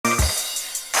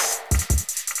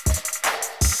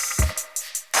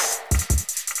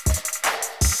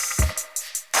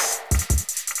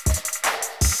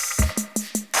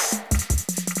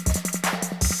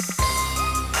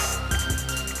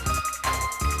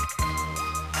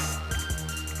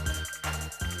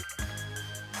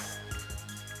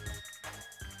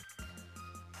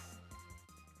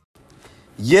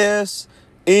Yes,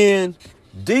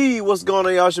 indeed. What's going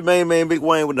on, y'all? It's your main man, Big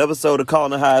Wayne, with an episode of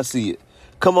Calling It How I See It.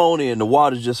 Come on in. The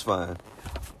water's just fine.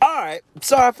 All right.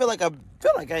 Sorry, I feel like I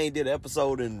ain't did an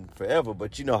episode in forever,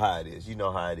 but you know how it is. You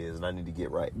know how it is, and I need to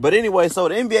get right. But anyway, so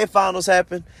the NBA Finals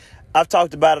happened. I've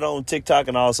talked about it on TikTok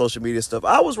and all social media stuff.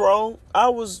 I was wrong. I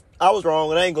was wrong,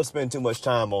 and I ain't gonna spend too much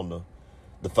time on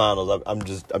the finals. I'm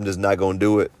just not gonna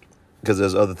do it because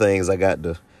there's other things I got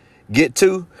to get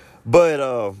to.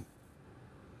 But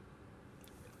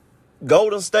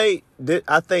Golden State,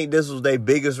 I think this was their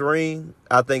biggest ring.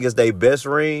 I think it's their best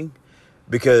ring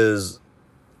because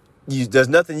there's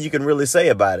nothing you can really say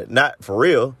about it. Not for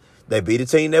real. They beat a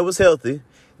team that was healthy.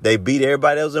 They beat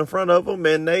everybody else in front of them,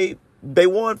 and they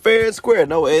won fair and square.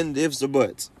 No ifs or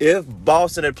buts. If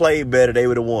Boston had played better, they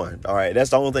would have won. All right, that's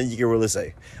the only thing you can really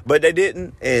say. But they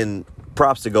didn't, and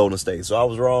props to Golden State. So I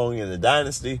was wrong, and the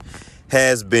dynasty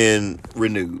has been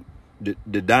renewed.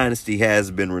 The dynasty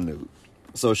has been renewed.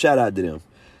 So shout out to them.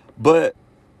 But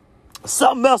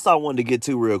something else I wanted to get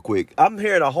to real quick. I'm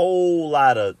hearing a whole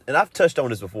lot of, and I've touched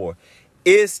on this before,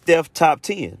 is Steph top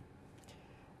 10?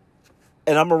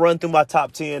 And I'm going to run through my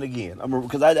top 10 again.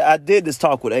 Because I did this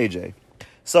talk with AJ.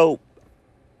 So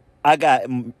I got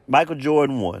Michael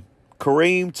Jordan 1,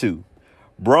 Kareem 2,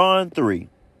 Bron 3,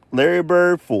 Larry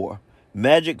Bird 4,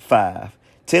 Magic 5,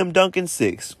 Tim Duncan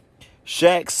 6,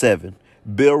 Shaq 7,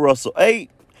 Bill Russell 8,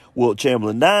 Wilt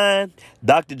Chamberlain 9,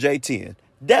 Dr. J 10.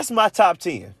 That's my top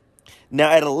 10. Now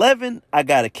at 11, I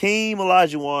got Akeem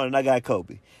Olajuwon and I got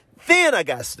Kobe. Then I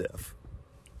got Steph.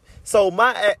 So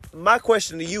my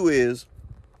question to you is,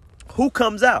 who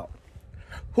comes out?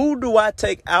 Who do I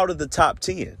take out of the top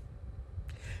 10?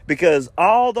 Because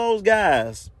all those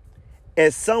guys,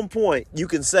 at some point, you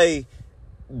can say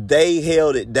they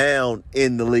held it down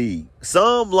in the league.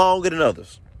 Some longer than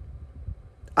others.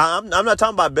 I'm not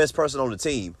talking about best person on the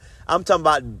team. I'm talking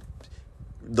about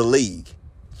the league.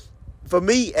 For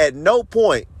me, at no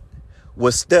point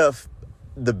was Steph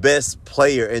the best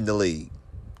player in the league.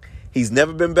 He's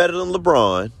never been better than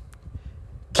LeBron.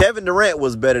 Kevin Durant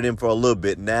was better than him for a little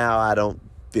bit. Now I don't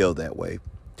feel that way.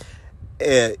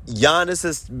 Giannis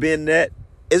has been that.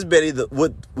 It's been either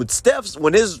with Steph's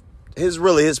when his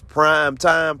prime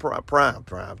time,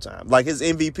 like his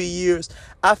MVP years.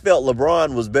 I felt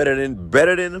LeBron was better than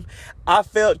him. I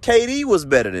felt KD was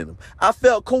better than him. I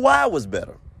felt Kawhi was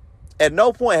better. At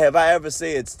no point have I ever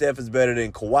said Steph is better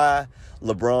than Kawhi,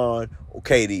 LeBron, or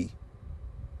KD.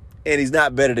 And he's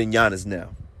not better than Giannis now.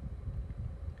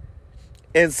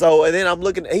 And then I'm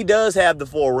looking, he does have the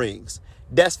 4 rings.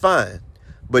 That's fine.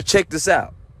 But check this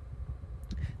out.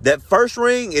 That first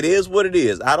ring, it is what it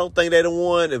is. I don't think they'd have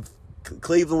won if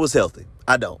Cleveland was healthy.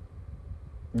 I don't.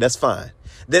 That's fine.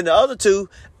 Then the other 2,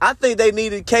 I think they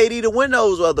needed KD to win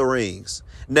those other rings.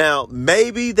 Now,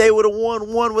 maybe they would have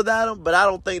won one without him, but I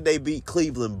don't think they beat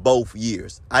Cleveland both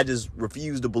years. I just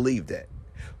refuse to believe that.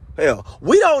 Hell,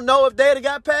 we don't know if they'd have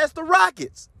got past the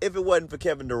Rockets if it wasn't for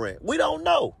Kevin Durant. We don't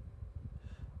know.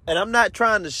 And I'm not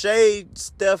trying to shade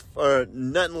Steph or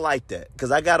nothing like that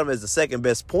because I got him as the second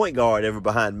best point guard ever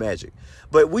behind Magic.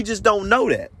 But we just don't know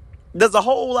that. There's a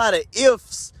whole lot of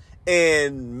ifs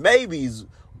and maybes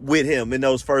with him in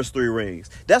those first 3 rings.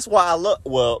 That's why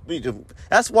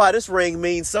that's why this ring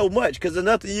means so much because there's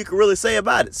nothing you can really say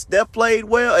about it. Steph played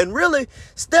well, and really,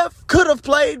 Steph could have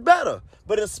played better.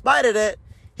 But in spite of that,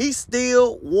 he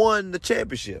still won the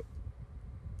championship.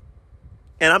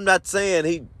 And I'm not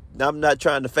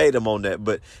trying to fade him on that,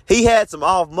 but he had some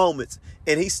off moments,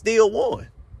 and he still won.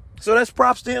 So that's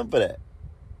props to him for that.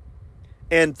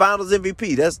 And Finals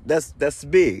MVP, that's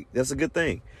big. That's a good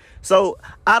thing. So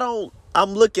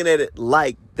I'm looking at it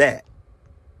like that.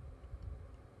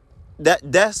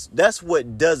 That's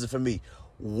what does it for me.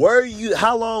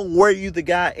 How long were you the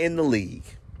guy in the league?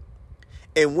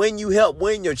 And when you helped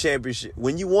win your championship,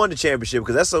 when you won the championship,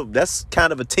 because that's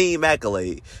kind of a team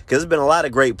accolade, because there's been a lot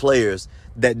of great players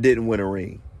that didn't win a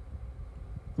ring.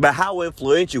 But how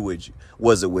influential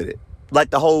was it with it?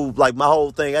 Like my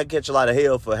whole thing, I catch a lot of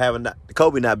hell for having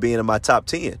Kobe not being in my top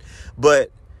 10.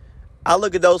 But I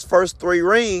look at those first 3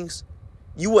 rings,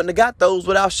 you wouldn't have got those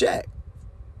without Shaq.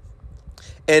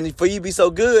 And for you to be so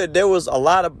good, there was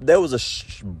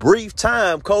a brief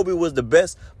time Kobe was the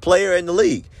best player in the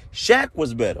league. Shaq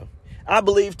was better. I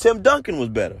believe Tim Duncan was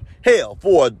better. Hell,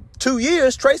 for 2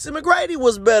 years, Tracy McGrady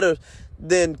was better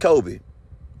than Kobe.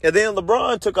 And then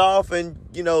LeBron took off and,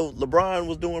 LeBron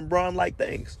was doing Bron-like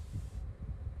things.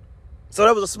 So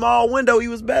that was a small window. He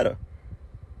was better.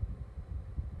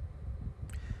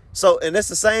 So, and that's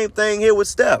the same thing here with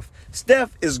Steph.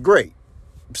 Steph is great.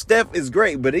 Steph is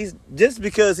great, but he's just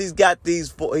because he got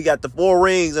the 4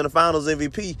 rings and the Finals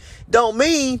MVP, don't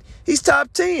mean he's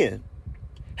top 10.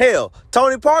 Hell,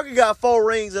 Tony Parker got 4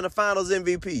 rings and the Finals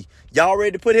MVP. Y'all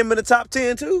ready to put him in the top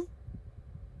 10 too?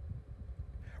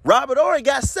 Robert Horry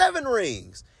got 7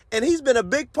 rings, and he's been a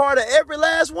big part of every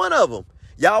last one of them.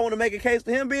 Y'all want to make a case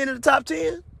for him being in the top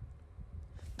 10?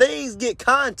 Things get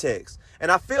context,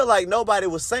 and I feel like nobody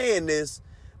was saying this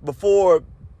before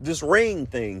this ring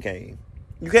thing came.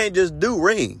 You can't just do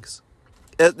rings.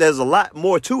 There's a lot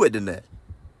more to it than that.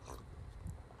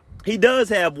 He does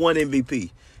have 1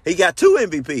 MVP. He got 2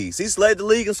 MVPs. He's led the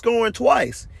league in scoring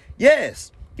twice.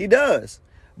 Yes, he does.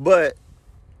 But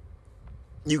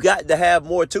you got to have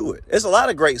more to it. It's a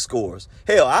lot of great scores.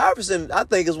 Hell, Iverson, I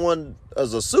think, is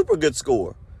a super good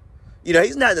scorer. You know,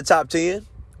 he's not in the top 10.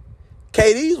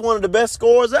 KD's one of the best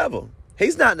scorers ever.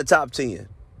 He's not in the top 10.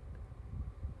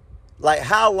 Like,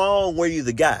 how long were you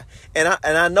the guy? And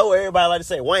I know everybody like to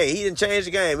say, Wayne, he didn't change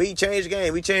the game. He changed the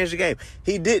game. He changed the game.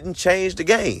 He didn't change the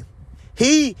game.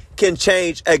 He can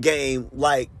change a game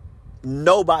like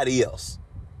nobody else.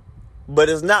 But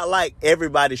it's not like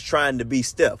everybody's trying to be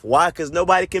Steph. Why? Because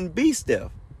nobody can be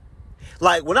Steph.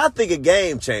 Like, when I think of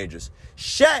game changers,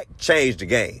 Shaq changed the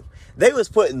game. They was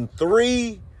putting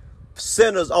 3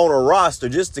 centers on a roster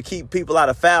just to keep people out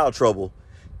of foul trouble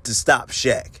to stop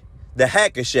Shaq. The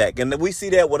Hacker Shaq. And we see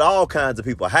that with all kinds of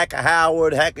people. Hacker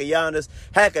Howard, Hacker Giannis,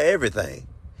 Hacker everything.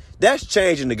 That's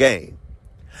changing the game.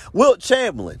 Wilt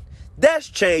Chamberlain, that's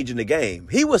changing the game.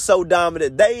 He was so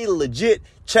dominant, they legit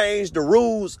changed the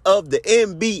rules of the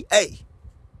NBA.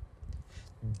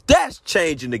 That's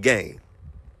changing the game.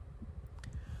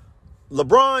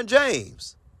 LeBron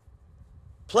James,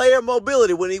 player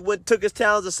mobility when he took his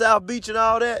talents to South Beach and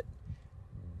all that,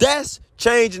 that's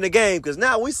changing the game because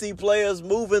now we see players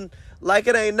moving like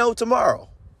it ain't no tomorrow.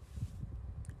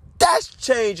 That's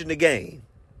changing the game.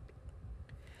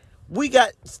 We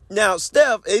got, now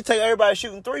Steph, they take everybody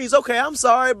shooting threes. Okay, I'm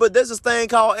sorry, but there's this thing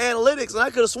called analytics, and I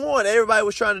could have sworn everybody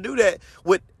was trying to do that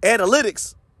with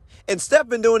analytics. And Steph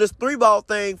been doing this 3-ball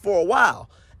thing for a while.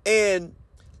 And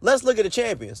let's look at the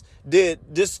champions. Did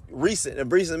just recent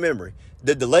memory,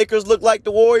 did the Lakers look like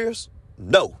the Warriors?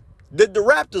 No. Did the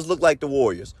Raptors look like the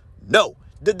Warriors? No.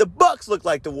 Did the Bucks look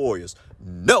like the Warriors?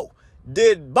 No.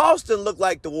 Did Boston look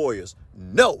like the Warriors?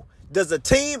 No. Does a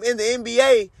team in the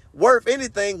NBA worth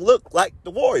anything look like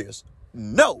the Warriors?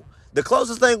 No. The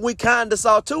closest thing we kind of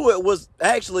saw to it was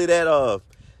actually that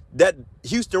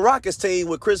Houston Rockets team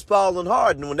with Chris Paul and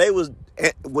Harden when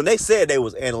they said they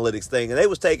was analytics thing and they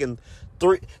was taking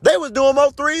 3, they was doing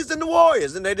more threes than the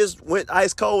Warriors and they just went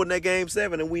ice cold in that game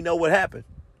 7 and we know what happened.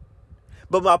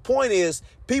 But my point is,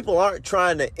 people aren't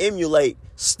trying to emulate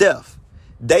Steph.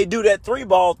 They do that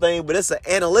 3-ball thing, but it's an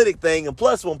analytic thing. And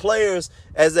plus, when players,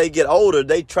 as they get older,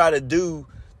 they try to do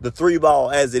the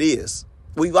 3-ball as it is.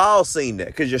 We've all seen that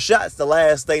because your shot's the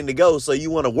last thing to go, so you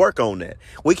want to work on that.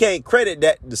 We can't credit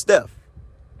that to Steph.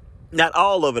 Not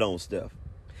all of it on Steph.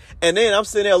 And then I'm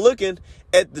sitting there looking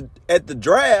at the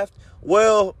draft.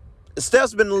 Well,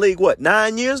 Steph's been in the league,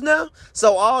 9 years now?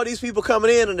 So all these people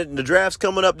coming in and the draft's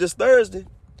coming up this Thursday.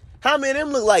 How many of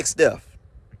them look like Steph?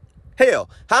 Hell,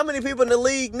 how many people in the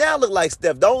league now look like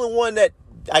Steph? The only one that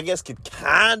I guess could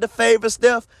kind of favor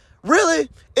Steph really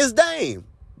is Dame.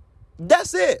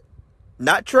 That's it.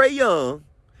 Not Trae Young.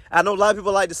 I know a lot of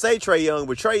people like to say Trae Young,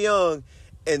 but Trae Young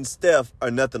and Steph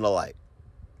are nothing alike.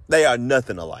 They are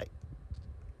nothing alike.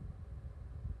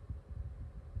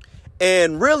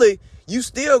 And really, you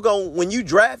still going, when you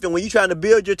draft and when you trying to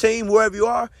build your team, wherever you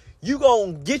are, you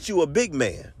going to get you a big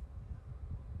man.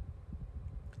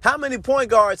 How many point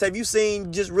guards have you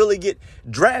seen just really get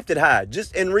drafted high,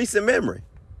 just in recent memory?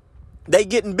 They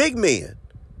getting big men.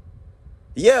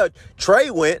 Yeah,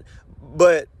 Trae went,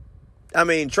 but, I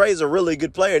mean, Trae's a really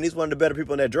good player, and he's one of the better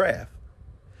people in that draft.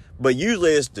 But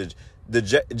usually it's the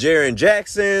Jaren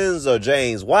Jacksons or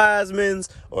James Wisemans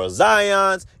or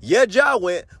Zions. Yeah, Ja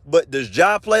went, but does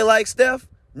Ja play like Steph?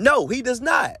 No, he does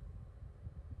not.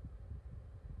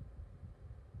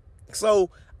 So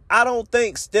I don't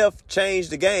think Steph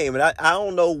changed the game. And I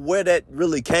don't know where that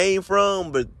really came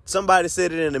from, but somebody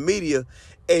said it in the media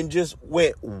and just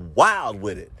went wild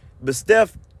with it. But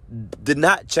Steph did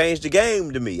not change the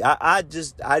game to me. I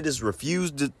just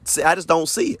refuse to see. I just don't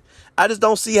see it. I just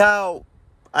don't see how.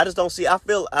 I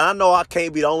feel, I know I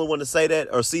can't be the only one to say that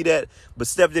or see that, but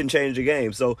Steph didn't change the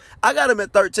game. So I got him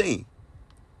at 13.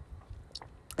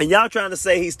 And y'all trying to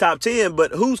say he's top 10,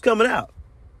 but who's coming out?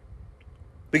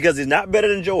 Because he's not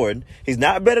better than Jordan. He's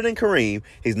not better than Kareem.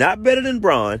 He's not better than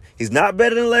Bron. He's not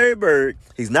better than Larry Bird.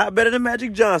 He's not better than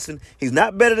Magic Johnson. He's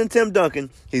not better than Tim Duncan.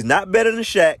 He's not better than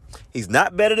Shaq. He's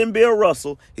not better than Bill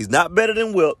Russell. He's not better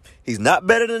than Wilt. He's not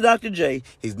better than Dr. J.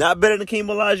 He's not better than Hakeem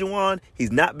Olajuwon.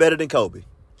 He's not better than Kobe.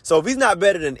 So if he's not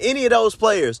better than any of those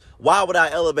players, why would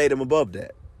I elevate him above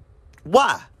that?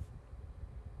 Why?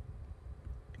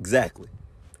 Exactly.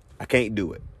 I can't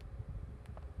do it.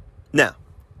 Now,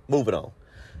 moving on.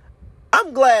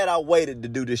 I'm glad I waited to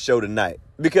do this show tonight,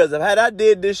 because if I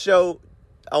did this show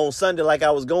on Sunday like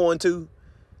I was going to,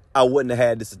 I wouldn't have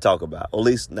had this to talk about, or at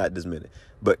least not this minute.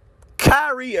 But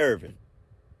Kyrie Irving.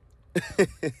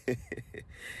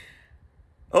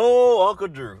 Oh, Uncle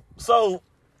Drew. So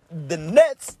the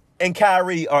Nets and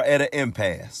Kyrie are at an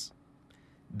impasse.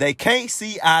 They can't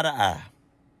see eye to eye.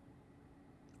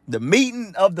 The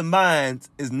meeting of the minds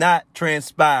is not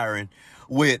transpiring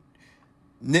with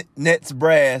Nets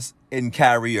brass and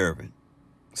Kyrie Irving.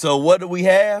 So what do we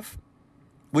have?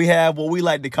 We have what we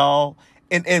like to call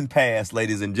an impasse,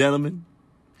 ladies and gentlemen.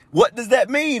 What does that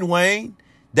mean, Wayne?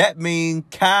 That means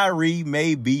Kyrie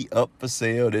may be up for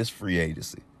sale this free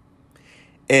agency.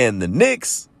 And the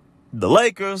Knicks, the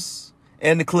Lakers,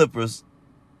 and the Clippers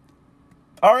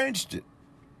are interested.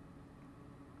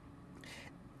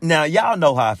 Now, y'all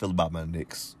know how I feel about my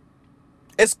Knicks.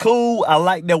 It's cool. I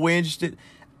like that we're interested.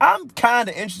 I'm kind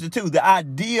of interested, too. The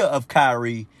idea of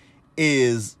Kyrie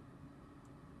is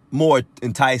more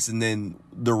enticing than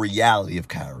the reality of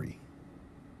Kyrie.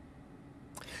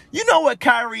 You know what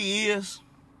Kyrie is?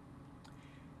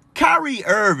 Kyrie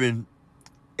Irving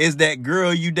is that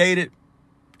girl you dated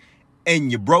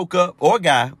and you broke up, or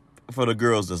guy, for the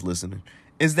girls that's listening,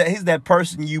 is that he's that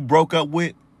person you broke up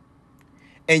with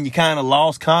and you kind of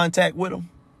lost contact with him,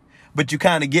 but you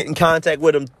kind of get in contact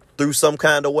with him through some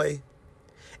kind of way.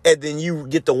 And then you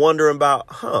get to wondering about,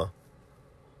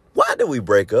 why did we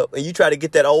break up? And you try to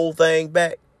get that old thing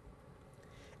back.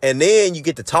 And then you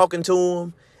get to talking to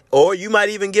him, or you might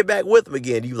even get back with him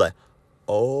again. You like,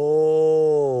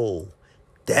 oh,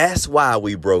 that's why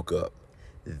we broke up.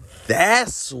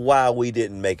 That's why we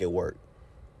didn't make it work.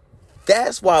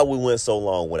 That's why we went so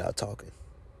long without talking.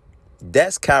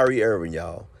 That's Kyrie Irving,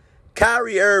 y'all.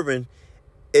 Kyrie Irving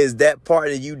is that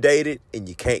partner you dated and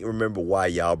you can't remember why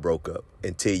y'all broke up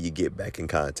until you get back in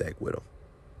contact with them.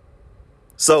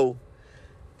 So,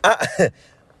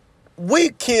 we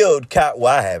killed Kyrie.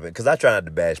 Well, I haven't, because I try not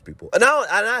to bash people. And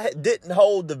I didn't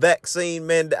hold the vaccine,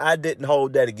 man. I didn't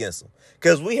hold that against them,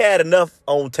 because we had enough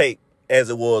on tape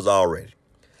as it was already.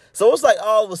 So it's like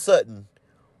all of a sudden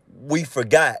we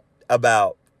forgot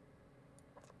about,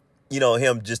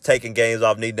 him just taking games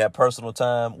off, needing that personal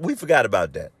time. We forgot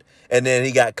about that. And then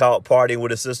he got caught partying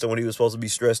with his sister when he was supposed to be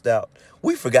stressed out.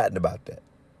 We've forgotten about that.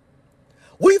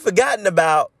 We've forgotten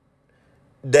about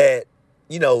that,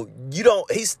 he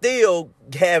still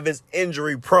have his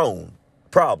injury prone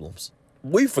problems.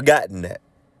 We've forgotten that.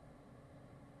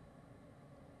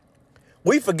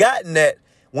 We've forgotten that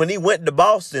when he went to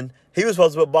Boston, he was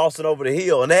supposed to put Boston over the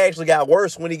hill, and they actually got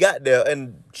worse when he got there.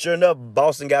 And sure enough,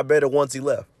 Boston got better once he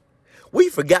left.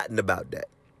 We've forgotten about that.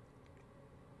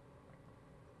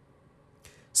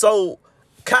 So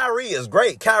Kyrie is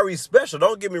great. Kyrie's special.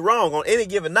 Don't get me wrong. On any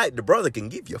given night, the brother can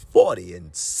give you 40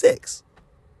 and 6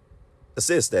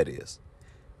 assists, that is.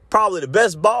 Probably the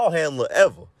best ball handler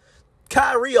ever.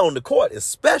 Kyrie on the court is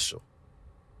special,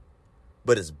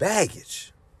 but it's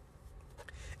baggage.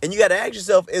 And you got to ask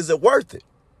yourself, is it worth it?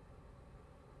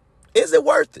 Is it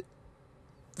worth it?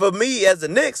 For me as the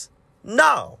Knicks,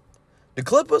 no. The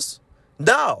Clippers,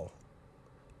 no.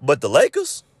 But the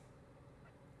Lakers,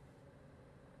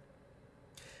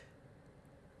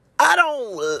 I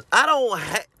don't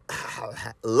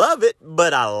love it,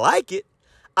 but I like it.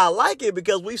 I like it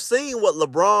because we've seen what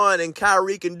LeBron and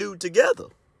Kyrie can do together.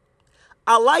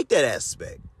 I like that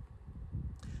aspect.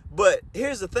 But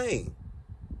here's the thing.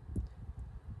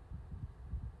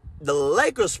 The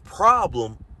Lakers'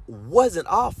 problem wasn't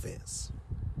offense.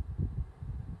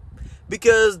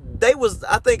 Because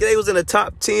I think they was in the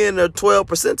top 10 or 12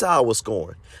 percentile with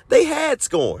scoring. They had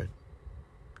scoring.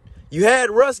 You had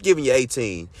Russ giving you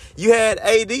 18. You had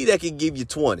AD that could give you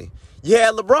 20. You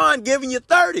had LeBron giving you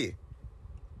 30.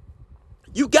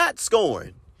 You got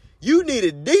scoring. You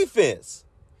needed defense.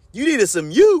 You needed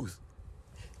some youth.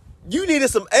 You needed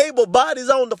some able bodies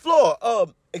on the floor.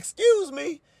 Excuse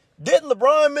me. Didn't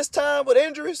LeBron miss time with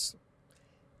injuries?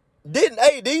 Didn't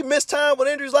AD miss time with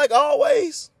injuries like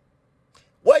always?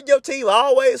 Wasn't your team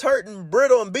always hurting,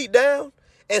 brittle, and beat down?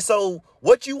 And so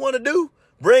what you want to do?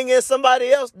 Bring in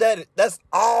somebody else that's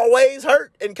always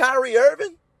hurt in Kyrie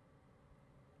Irving?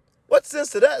 What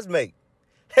sense does that make?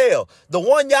 Hell, the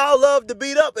one y'all love to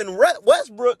beat up in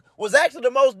Westbrook was actually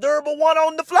the most durable one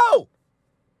on the floor.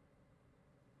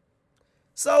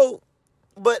 So,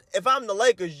 but if I'm the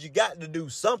Lakers, you got to do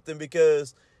something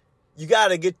because you got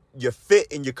to get your fit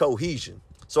and your cohesion.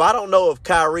 So I don't know if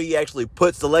Kyrie actually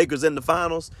puts the Lakers in the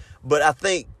finals, but I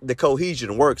think the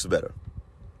cohesion works better.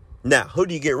 Now, who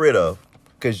do you get rid of?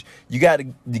 Because you got to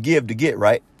give to get,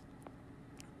 right?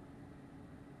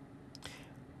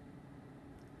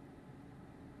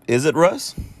 Is it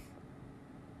Russ?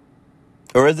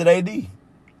 Or is it AD?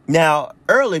 Now,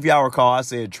 early, if y'all recall, I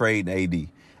said trade AD.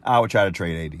 I would try to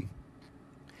trade AD.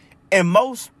 In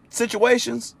most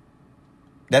situations,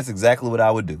 that's exactly what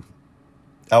I would do.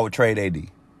 I would trade AD.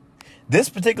 This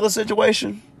particular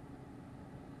situation,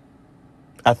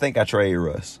 I think I trade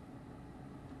Russ.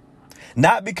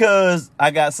 Not because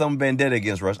I got some vendetta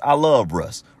against Russ. I love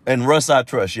Russ. And Russ I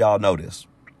trust. Y'all know this.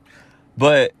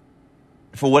 But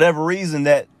for whatever reason,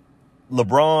 that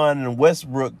LeBron and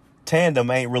Westbrook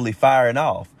tandem ain't really firing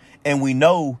off. And we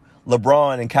know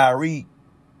LeBron and Kyrie,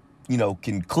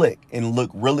 can click and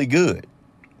look really good.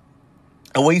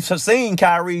 And we've seen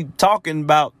Kyrie talking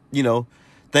about,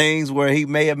 things where he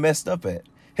may have messed up at.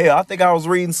 Hell, I think I was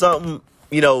reading something,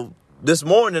 this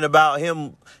morning about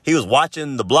him. He was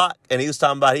watching The Block, and he was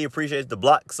talking about he appreciates The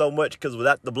Block so much because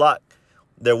without The Block,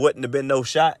 there wouldn't have been no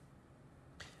shot.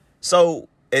 So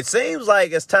it seems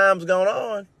like as time's gone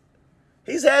on,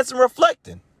 he's had some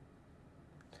reflecting.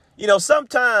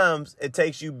 Sometimes it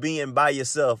takes you being by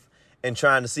yourself and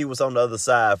trying to see what's on the other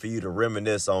side for you to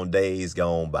reminisce on days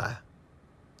gone by.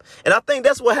 And I think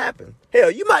that's what happened.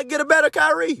 Hell, you might get a better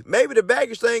Kyrie. Maybe the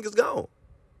baggage thing is gone.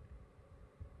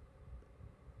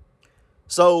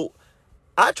 So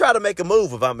I try to make a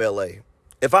move if I'm LA.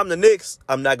 If I'm the Knicks,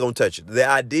 I'm not going to touch it. The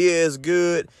idea is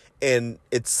good, and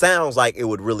it sounds like it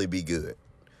would really be good.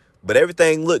 But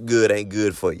everything look good ain't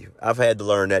good for you. I've had to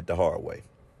learn that the hard way.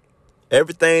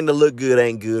 Everything that look good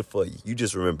ain't good for you. You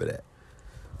just remember that.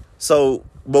 So,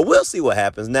 but we'll see what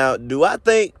happens. Now, do I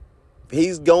think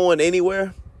he's going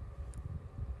anywhere?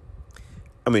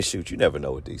 I mean, shoot, you never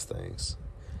know with these things.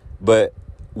 But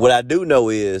what I do know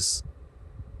is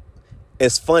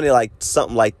it's funny like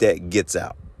something like that gets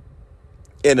out.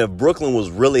 And if Brooklyn was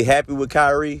really happy with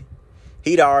Kyrie,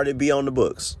 he'd already be on the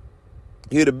books.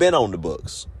 He'd have been on the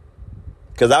books.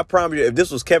 Because I promise you, if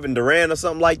this was Kevin Durant or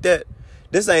something like that,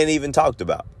 this ain't even talked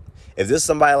about. If this is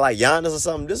somebody like Giannis or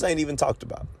something, this ain't even talked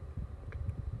about.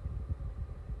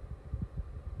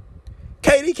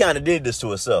 KD kind of did this to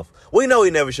himself. We know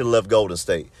he never should have left Golden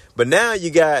State. But now you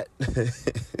got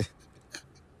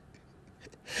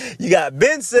you got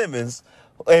Ben Simmons,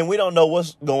 and we don't know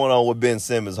what's going on with Ben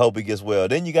Simmons. Hope he gets well.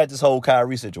 Then you got this whole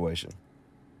Kyrie situation.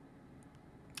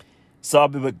 So,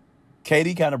 but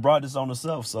KD kind of brought this on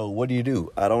himself. So what do you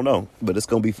do? I don't know. But it's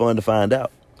going to be fun to find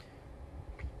out.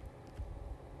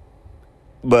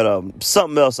 But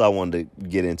something else I wanted to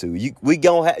get into. You're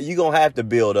going to have to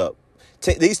build up.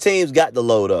 These teams got to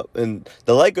load up. And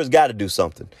the Lakers got to do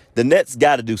something. The Nets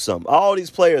got to do something. All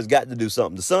these players got to do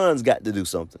something. The Suns got to do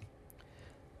something.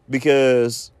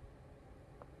 Because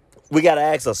we got to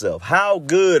ask ourselves, how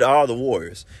good are the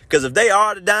Warriors? Because if they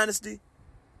are the dynasty,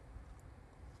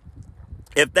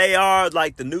 if they are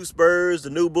like the new Spurs,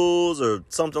 the new Bulls, or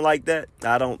something like that,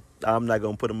 I'm not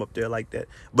going to put them up there like that.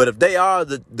 But if they are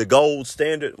the gold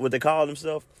standard, what they call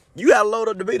themselves, you got to load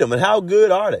up to beat them. And how good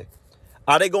are they?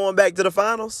 Are they going back to the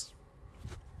finals?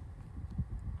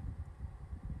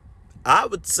 I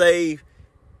would say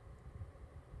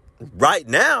right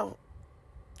now,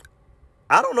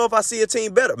 I don't know if I see a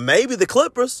team better. Maybe the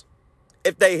Clippers,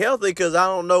 if they healthy, because I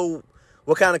don't know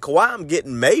what kind of Kawhi I'm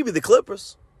getting. Maybe the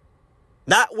Clippers.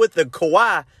 Not with the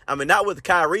Kawhi. I mean, not with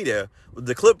Kyrie there. With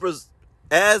the Clippers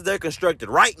as they're constructed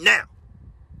right now.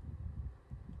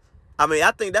 I mean,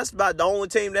 I think that's about the only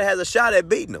team that has a shot at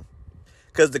beating them.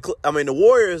 Because, the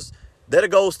Warriors, they're the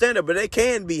gold standard, but they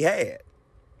can be had.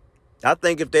 I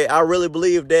think I really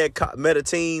believe if they had met a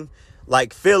team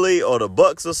like Philly or the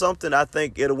Bucks or something, I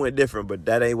think it would have went different. But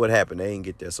that ain't what happened. They ain't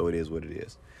get there, so it is what it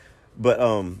is. But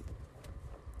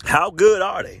how good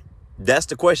are they? That's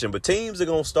the question. But teams are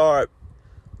going to start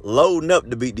loading up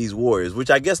to beat these Warriors, which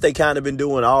I guess they kind of been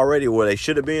doing already where they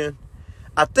should have been.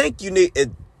 I think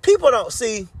people don't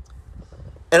see,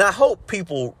 and I hope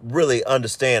people really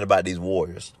understand about these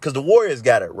Warriors, because the Warriors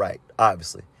got it right,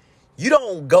 obviously. You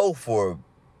don't go for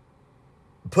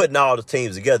putting all the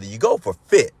teams together. You go for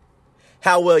fit.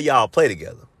 How well y'all play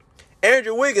together.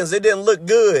 Andrew Wiggins, it didn't look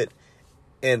good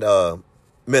in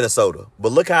Minnesota,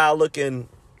 but look how I look in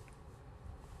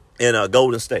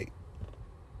Golden State.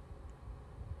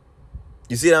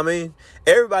 You see what I mean?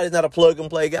 Everybody's not a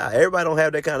plug-and-play guy. Everybody don't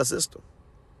have that kind of system.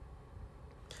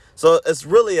 So it's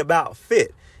really about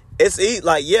fit.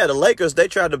 Like, yeah, the Lakers, they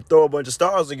tried to throw a bunch of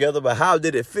stars together, but how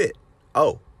did it fit?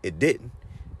 Oh, it didn't.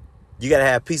 You got to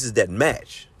have pieces that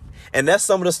match. And that's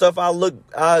some of the stuff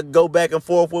I go back and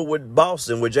forth with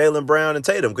Boston, with Jaylen Brown and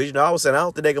Tatum. Because, I was saying, I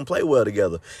don't think they can play well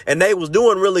together. And they was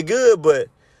doing really good, but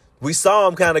we saw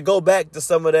them kind of go back to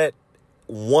some of that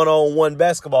one-on-one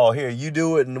basketball. Here, you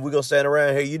do it, and we're going to stand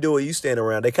around. Here, you do it, you stand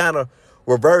around. They kind of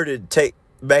reverted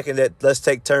back in that let's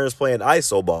take turns playing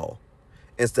iso ball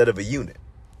instead of a unit.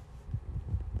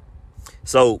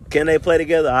 So can they play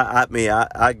together? I mean,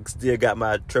 I still got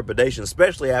my trepidation,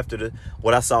 especially after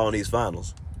what I saw in these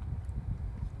finals.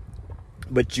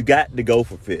 But you got to go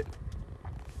for fit.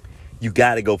 You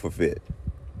got to go for fit.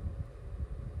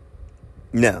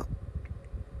 Now,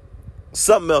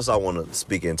 something else I want to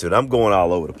speak into. I'm going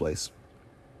all over the place.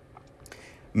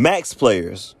 Max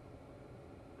players.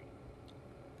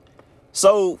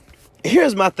 So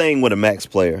here's my thing with a max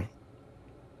player.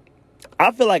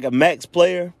 I feel like a max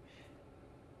player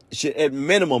should at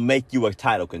minimum make you a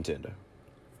title contender.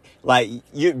 Like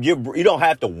you don't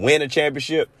have to win a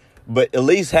championship, but at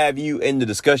least have you in the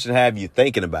discussion, have you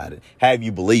thinking about it, have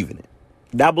you believing it.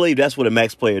 And I believe that's what a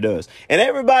max player does. And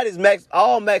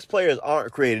all max players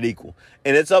aren't created equal.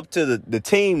 And it's up to the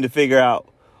team to figure out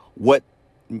what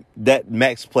that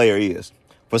max player is.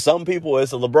 For some people,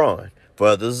 it's a LeBron. For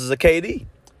others, it's a KD.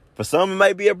 For some, it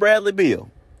might be a Bradley Beal.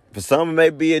 For some, it may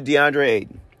be a DeAndre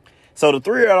Ayton. So the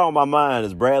three that are on my mind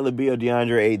is Bradley Beal,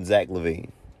 DeAndre Ayton, Zach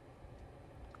LaVine.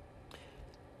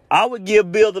 I would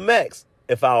give Beal the max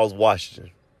if I was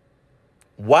Washington.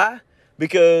 Why?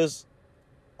 Because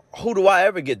who do I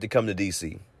ever get to come to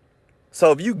D.C.?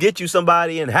 So if you get you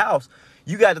somebody in-house,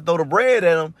 you got to throw the bread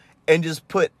at him and just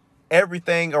put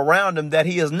everything around him that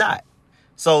he is not.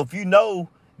 So if you know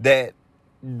that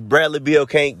Bradley Beal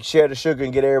can't share the sugar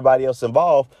and get everybody else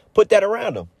involved, put that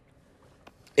around him.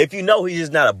 If you know he's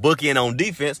just not a bookend on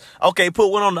defense, okay,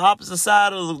 put one on the opposite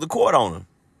side of the court on him.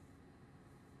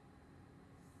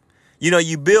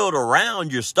 You build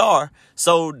around your star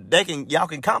so y'all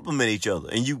can complement each other,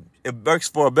 and it works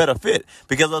for a better fit.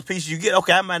 Because those pieces you get,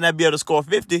 okay, I might not be able to score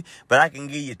 50, but I can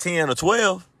give you 10 or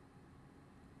 12.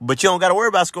 But you don't got to worry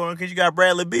about scoring because you got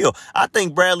Bradley Beal. I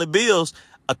think Bradley Beal's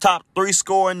a top 3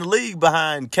 scorer in the league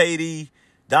behind KD,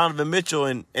 Donovan Mitchell,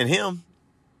 and him.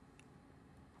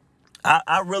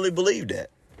 I really believe that.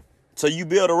 So you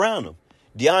build around him.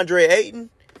 DeAndre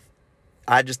Ayton,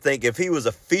 I just think if he was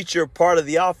a feature part of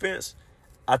the offense,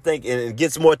 I think it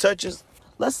gets more touches.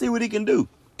 Let's see what he can do.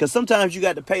 Because sometimes you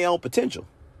got to pay on potential.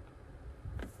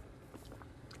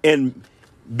 And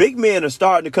big men are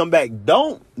starting to come back.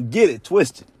 Don't get it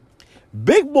twisted.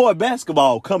 Big boy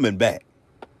basketball coming back.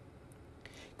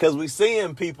 Because we're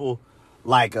seeing people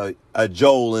like a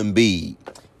Joel Embiid.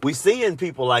 We're seeing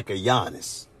people like a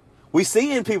Giannis. We're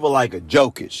seeing people like a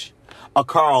Jokic, a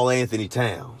Karl Anthony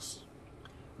Towns.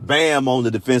 Bam on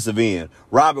the defensive end.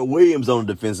 Robert Williams on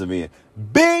the defensive end.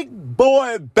 Big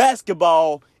boy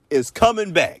basketball is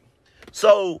coming back.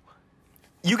 So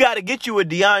you got to get you a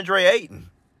DeAndre Ayton.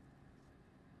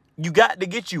 You got to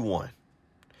get you one.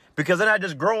 Because they're not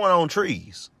just growing on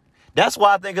trees. That's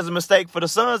why I think it's a mistake for the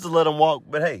Suns to let them walk.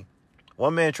 But hey,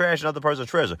 one man trash, another person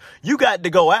treasure. You got to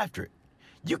go after it.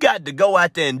 You got to go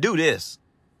out there and do this.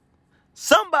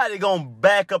 Somebody going to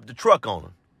back up the truck on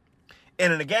them.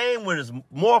 And in a game where there's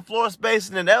more floor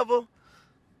spacing than ever,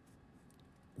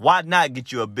 why not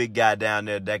get you a big guy down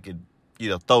there that could,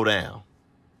 throw down?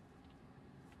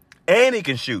 And he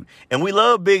can shoot. And we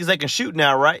love bigs that can shoot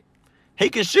now, right? He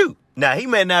can shoot. Now, he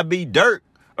may not be Dirk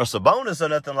or Sabonis or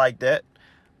nothing like that,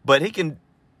 but he can,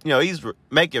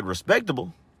 make it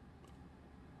respectable.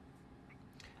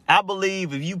 I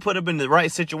believe if you put him in the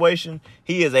right situation,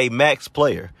 he is a max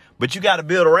player. But you got to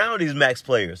build around these max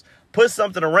players. Put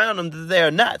something around them that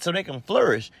they're not so they can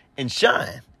flourish and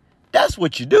shine. That's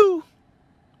what you do.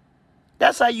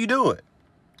 That's how you do it.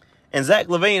 And Zach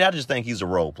LaVine, I just think he's a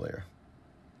role player.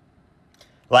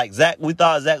 Like we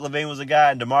thought Zach LaVine was a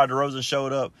guy, and DeMar DeRozan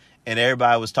showed up, and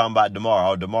everybody was talking about DeMar.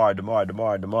 Oh,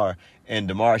 DeMar. And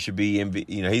DeMar should be,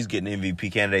 he's getting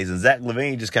MVP candidates. And Zach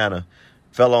LaVine just kind of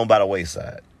fell on by the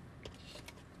wayside.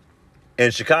 In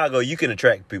Chicago, you can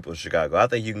attract people in Chicago. I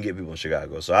think you can get people in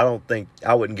Chicago. So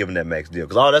I wouldn't give him that max deal.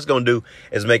 Because all that's going to do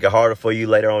is make it harder for you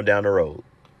later on down the road.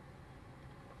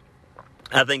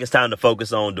 I think it's time to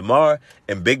focus on DeMar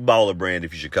and Big Baller Brand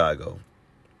if you're Chicago.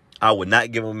 I would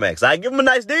not give him a max. I'd give him a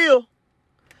nice deal,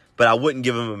 but I wouldn't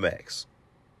give him a max.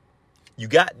 We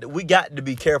got to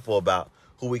be careful about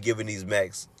who we're giving these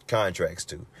max contracts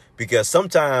to. Because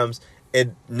sometimes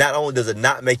it not only does it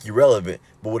not make you relevant,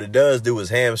 but what it does do is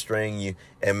hamstring you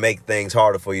and make things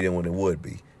harder for you than what it would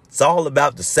be. It's all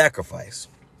about the sacrifice.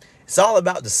 It's all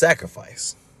about the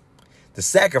sacrifice. The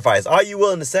sacrifice. Are you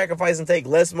willing to sacrifice and take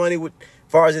less money with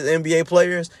as far as his NBA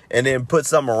players and then put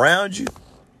something around you?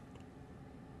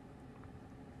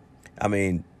 I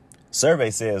mean, survey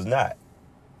says not.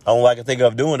 Only I can think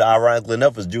of doing it, ironically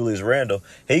enough, is Julius Randle.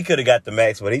 He could have got the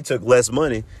max, but he took less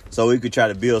money so he could try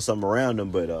to build something around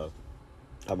him. But,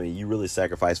 I mean, you really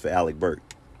sacrificed for Alec Burks.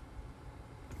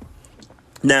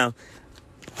 Now,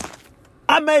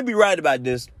 I may be right about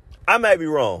this. I may be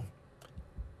wrong.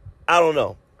 I don't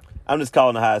know. I'm just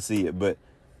calling it how I see it. But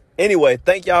anyway,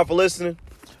 thank y'all for listening.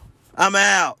 I'm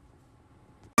out.